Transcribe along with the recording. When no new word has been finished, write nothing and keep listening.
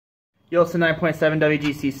Yo, it's the 9.7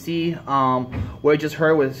 WGCC. What you just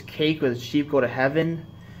heard was Cake with Sheep Go to Heaven.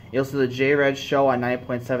 You listen to the JRed Show on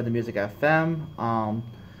 9.7 The Music FM.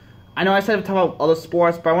 I know I said to talk about other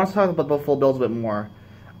sports, but I want to talk about the Buffalo Bills a bit more.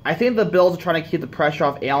 I think the Bills are trying to keep the pressure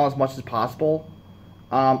off Allen as much as possible.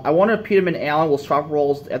 I wonder if Peterman and Allen will swap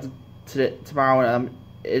roles tomorrow.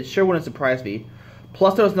 It sure wouldn't surprise me.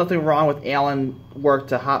 Plus, there was nothing wrong with Allen work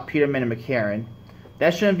to hop Peterman and McCarron.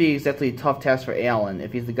 That shouldn't be exactly a tough task for Allen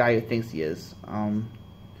if he's the guy who thinks he is.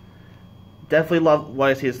 Definitely love what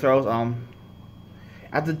I see his throws.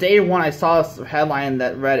 At the day one, I saw a headline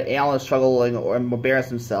that read Allen is struggling or embarrassed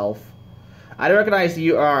himself. I don't recognize the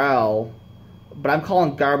URL, but I'm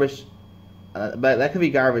calling garbage. But that could be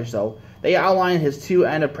garbage though. They outlined his two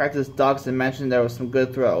end of practice ducks and mentioned there were some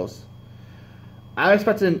good throws. I'm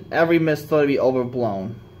expecting every missed throw to be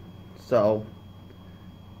overblown. So,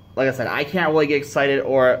 like I said, I can't really get excited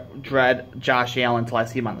or dread Josh Allen until I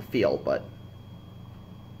see him on the field, but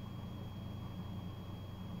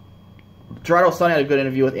Gerardo Sonny had a good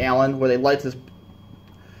interview with Allen where he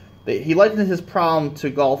likened his problem to a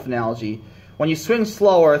golf analogy. When you swing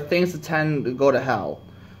slower, things tend to go to hell.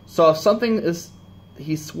 So if something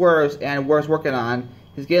he swerves and we're working on,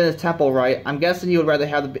 he's getting his tempo right, I'm guessing he would rather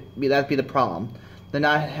have that be the problem than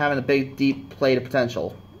not having a big, deep play to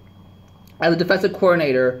potential. As a defensive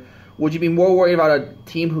coordinator, would you be more worried about a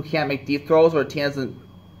team who can't make deep throws or a team that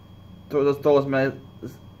doesn't throw as many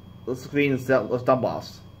screens as dump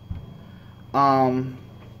offs? Allen's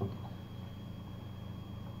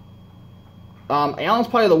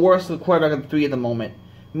probably the worst quarterback of the three at the moment,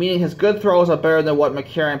 meaning his good throws are better than what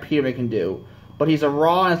McCarron and Peterman can do, but he's a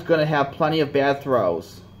raw and is going to have plenty of bad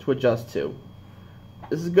throws to adjust to.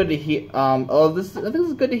 This is good to hear. I think this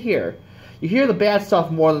is good to hear. You hear the bad stuff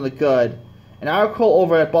more than the good. An article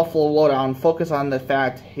over at Buffalo Lowdown focused on the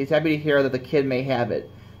fact he's happy to hear that the kid may have it.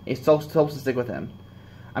 He still hopes to stick with him.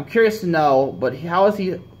 I'm curious to know, but how has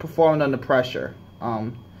he performed under pressure?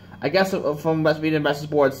 I guess from reading the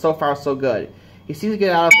message board, so far so good. He seems to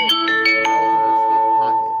get out of it.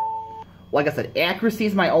 Like I said, accuracy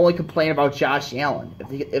is my only complaint about Josh Allen.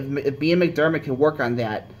 If B and McDermott can work on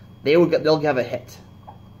that, they'll have a hit.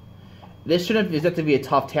 This shouldn't exactly be a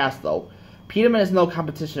tough task though. Peterman is no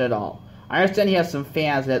competition at all. I understand he has some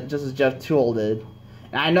fans, that just as Jeff Toole did.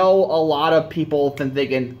 And I know a lot of people have been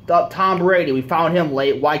thinking, Tom Brady, we found him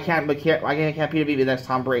late. Why can't Peter be the next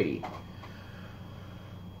Tom Brady?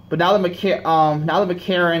 But now that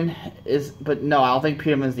McCarron is, but no, I don't think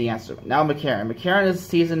Peterman's the answer. Now McCarron is a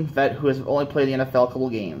seasoned vet who has only played the NFL a couple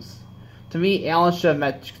games. To me, Allen should have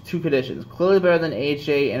met two conditions: clearly better than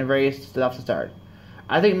AJ and raised enough to start.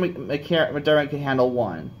 I think McDermott can handle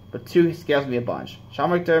one, but two scares me a bunch. Sean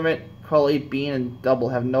McDermott, Crowley, Bean, and Double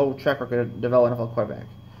have no track record of developing an NFL quarterback.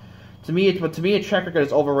 To me, a track record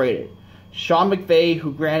is overrated. Sean McVay,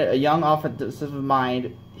 who granted a young offensive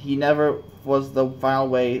mind, he never was the final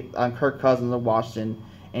way on Kirk Cousins of Washington,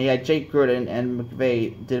 and he had Jake Gruden and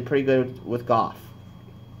McVay did pretty good with Goff.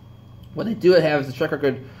 What they do have is a track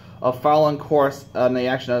record of following course on the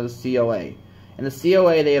action of the COA. In the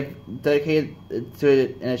COA, they have dedicated to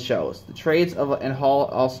it, and it shows. The trades and Hall,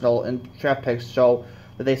 Arsenal, and draft picks show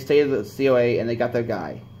that they stayed at the COA and they got their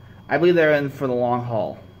guy. I believe they're in for the long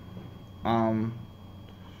haul.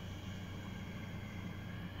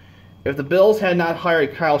 If the Bills had not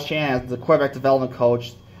hired Kyle Shanahan as the quarterback development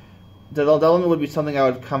coach, the development would be something I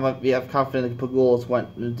would have confident the Pagulas went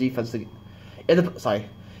in the defense. If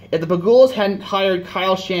the Pagulas hadn't hired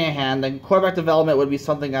Kyle Shanahan, then quarterback development would be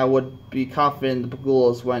something I would be confident the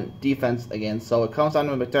Pagulas went defense against. So it comes down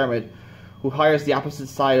to McDermott, who hires the opposite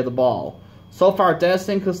side of the ball. So far,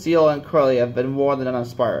 Dennison, Castillo, and Curley have been more than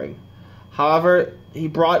uninspiring. However, he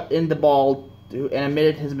brought in the ball and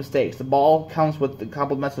admitted his mistakes. The ball comes with the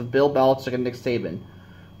compliments of Bill Belichick and Nick Saban,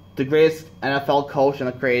 the greatest NFL coach and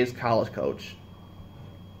the greatest college coach.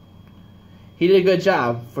 He did a good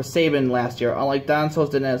job for Saban last year. Unlike Don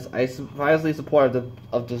Sosdenes, I surprisingly supportive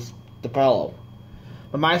of DePello.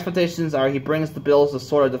 But my expectations are he brings the Bills a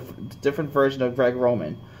sort of different version of Greg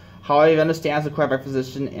Roman. How he understands the quarterback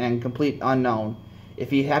position and complete unknown.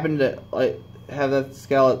 If he happened to have that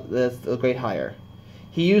skill, that's a great hire.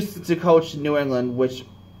 He used to coach New England, which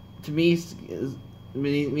to me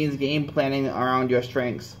means game planning around your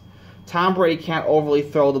strengths. Tom Brady can't overly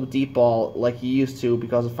throw the deep ball like he used to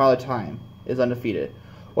because of Father Time is undefeated.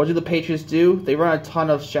 What do the Patriots do? They run a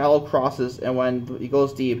ton of shallow crosses, and when he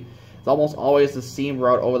goes deep, it's almost always the seam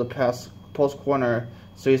route over the post corner,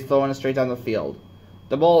 so he's throwing it straight down the field.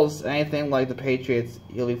 The ball is anything like the Patriots,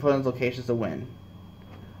 he'll be put in locations to win.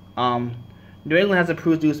 New England has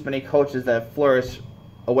produced many coaches that flourish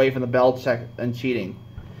away from the Belichick and cheating.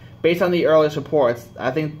 Based on the earliest reports,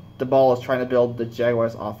 I think the ball is trying to build the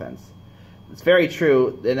Jaguars' offense. It's very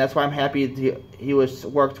true, and that's why I'm happy he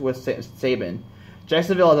worked with Saban.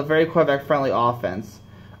 Jacksonville has a very quarterback-friendly offense.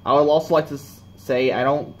 I would also like to say I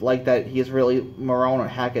don't like that he is really Marone or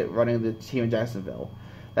Hackett running the team in Jacksonville.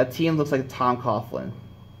 That team looks like Tom Coughlin.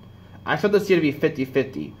 I expect this year to be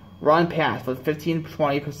 50-50. Run pass, but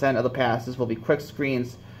 15-20% of the passes will be quick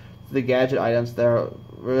screens to the gadget items that are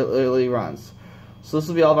really runs. So this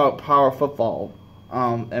will be all about power football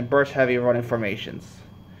and burst-heavy running formations.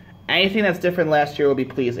 Anything that's different last year will be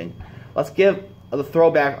pleasing. Let's give the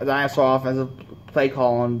throwback dinosaur offensive play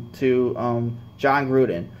calling to John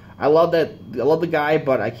Gruden. I love the guy,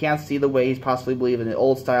 but I can't see the way he's possibly believing that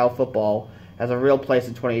old-style football has a real place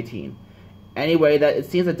in 2018. Anyway, that it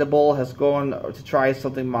seems that DeBoll has gone to try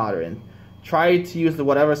something modern. Try to use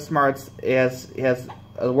whatever smarts has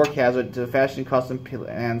a work hazard to fashion custom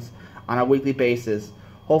plans on a weekly basis.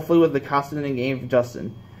 Hopefully, with the constant game from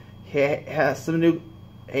Justin, he has some new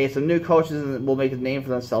coaches and will make a name for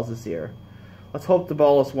themselves this year. Let's hope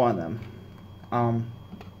DeBoll is one of them.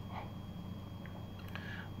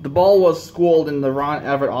 DeBoll was schooled in the Ron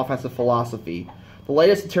Everett offensive philosophy. The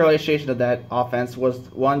latest iteration of that offense was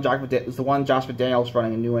the one Josh McDaniels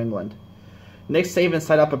running in New England. Nick Saban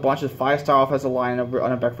set up a bunch of five-star offensive line of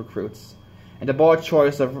running-back recruits, and DeBoll's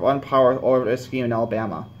choice of run power over a scheme in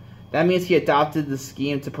Alabama. That means he adopted the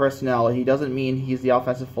scheme to personnel, and he doesn't mean he's the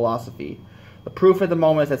offensive philosophy. The proof at the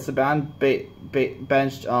moment is that Saban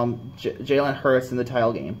benched Jalen Hurts in the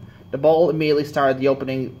title game. DeBoll immediately started the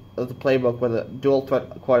opening of the playbook with a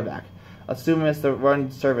dual-threat quarterback. Assume it's the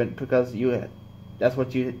run servant because that's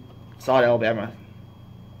what you saw at Alabama.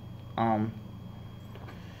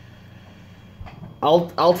 I'll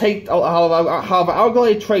go take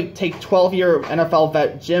 12-year NFL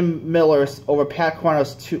vet Jim Millers over Pat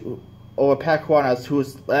Quanas,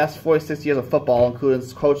 whose last 46 years of football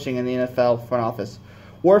includes coaching in the NFL front office.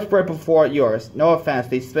 Worst spread before yours. No offense,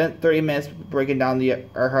 they spent 30 minutes breaking down the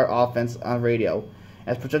Earhart offense on radio,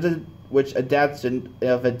 as projected which adaptation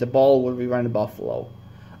of it the ball would be run to Buffalo.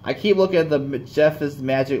 I keep looking at the Jeff is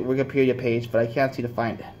Magic Wikipedia page, but I can't seem to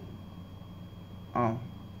find it.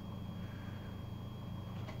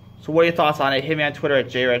 So what are your thoughts on it? Hit me on Twitter at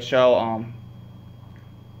JRed Show.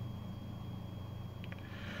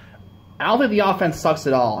 I don't think the offense sucks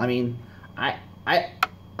at all. I mean,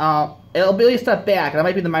 it'll be a step back, and I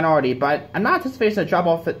might be in the minority, but I'm not anticipating a drop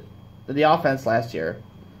off the offense last year.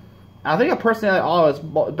 I think a personnel all is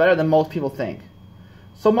better than most people think.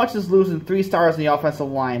 So much as losing 3 stars in the offensive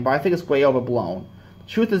line, but I think it's way overblown.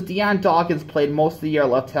 The truth is, Deion Dawkins played most of the year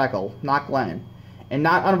at left tackle, not Glenn, and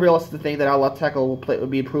not unrealistic to think that our left tackle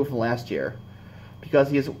would be improved from last year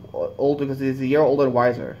because he's older, because he's a year older and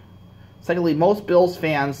wiser. Secondly, most Bills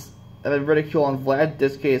fans have been ridiculing Vlad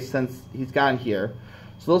Diskey since he's gotten here,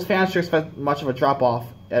 so those fans should expect much of a drop-off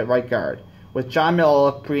at right guard, with John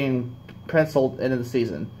Miller being penciled into the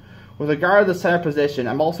season. With regard to the center position,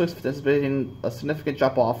 I'm also anticipating a significant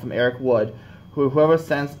drop-off from Eric Wood, whoever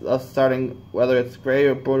sends us starting, whether it's Gray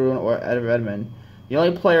or Bruin or Ed Redmond. The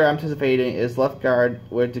only player I'm anticipating is left guard,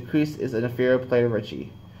 where decrease is an inferior player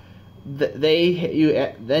Richie.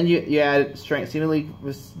 Then you add strength, seemingly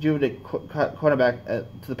rejuvenated cornerback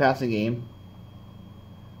to the passing game,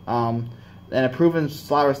 and a proven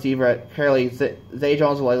slot receiver at Curly. Zay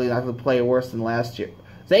Jones will likely not play worse than last year.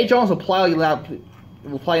 Zay Jones will probably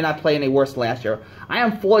not play any worse than last year. I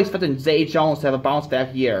am fully expecting Zay Jones to have a bounce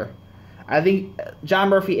back year. I think John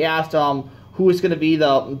Murphy asked who is going to be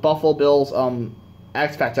the Buffalo Bills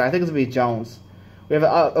X factor. I think it's going to be Jones. We have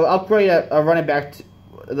an upgrade at a running back,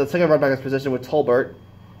 the second running back position with Tolbert,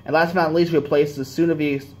 and last but not least, we replace the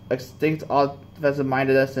soon-to-be extinct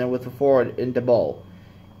offensive-mindedness and with the forward in DeBoll.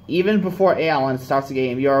 Even before Allen starts the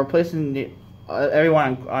game, you are replacing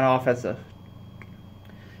everyone on offensive.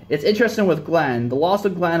 It's interesting with Glenn. The loss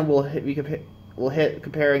of Glenn will hit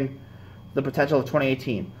comparing the potential of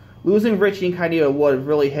 2018. Losing Richie and Kaido would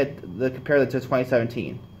really hit the compare to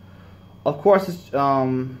 2017. Of course, it's,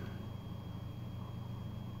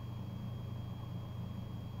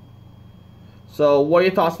 so what are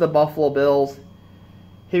your thoughts on the Buffalo Bills?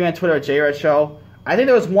 Hit me on Twitter at JRed Show. I think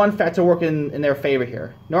there was one factor working in their favor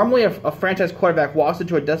here. Normally, a franchise quarterback walks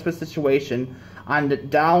into a desperate situation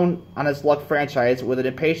down on his luck franchise with an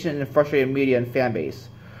impatient and frustrated media and fan base.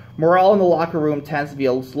 Morale in the locker room tends to be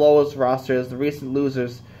as low as roster as the recent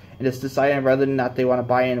losers, and it's deciding whether or not they want to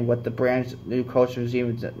buy in what the brand new coach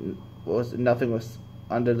regime was. Nothing was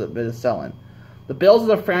under the selling. The Bills as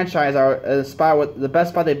a franchise are at the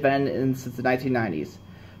best spot they've been in since the 1990s.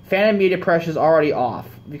 Fan and media pressure is already off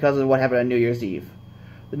because of what happened on New Year's Eve.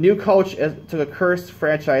 The new coach took a cursed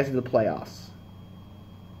franchise into the playoffs.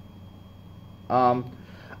 I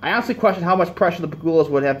honestly question how much pressure the Pagulas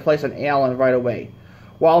would have placed on Allen right away.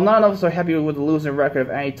 While none of us are happy with the losing record of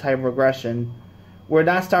any type of regression, we're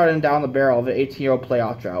not starting down the barrel of an 18-year-old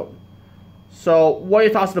playoff drought. So, what are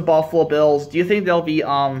your thoughts on the Buffalo Bills? Do you think they'll be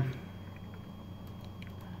in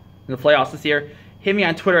the playoffs this year? Hit me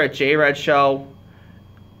on Twitter at JRed Show.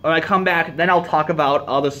 When I come back, then I'll talk about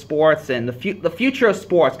other sports and the future of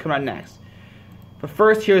sports coming on next. But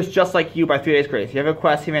first, here's Just Like You by 3 Days Grace. If you have a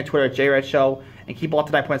request, hit me on Twitter at JRed Show, and keep up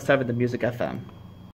to 9.7 The Music FM.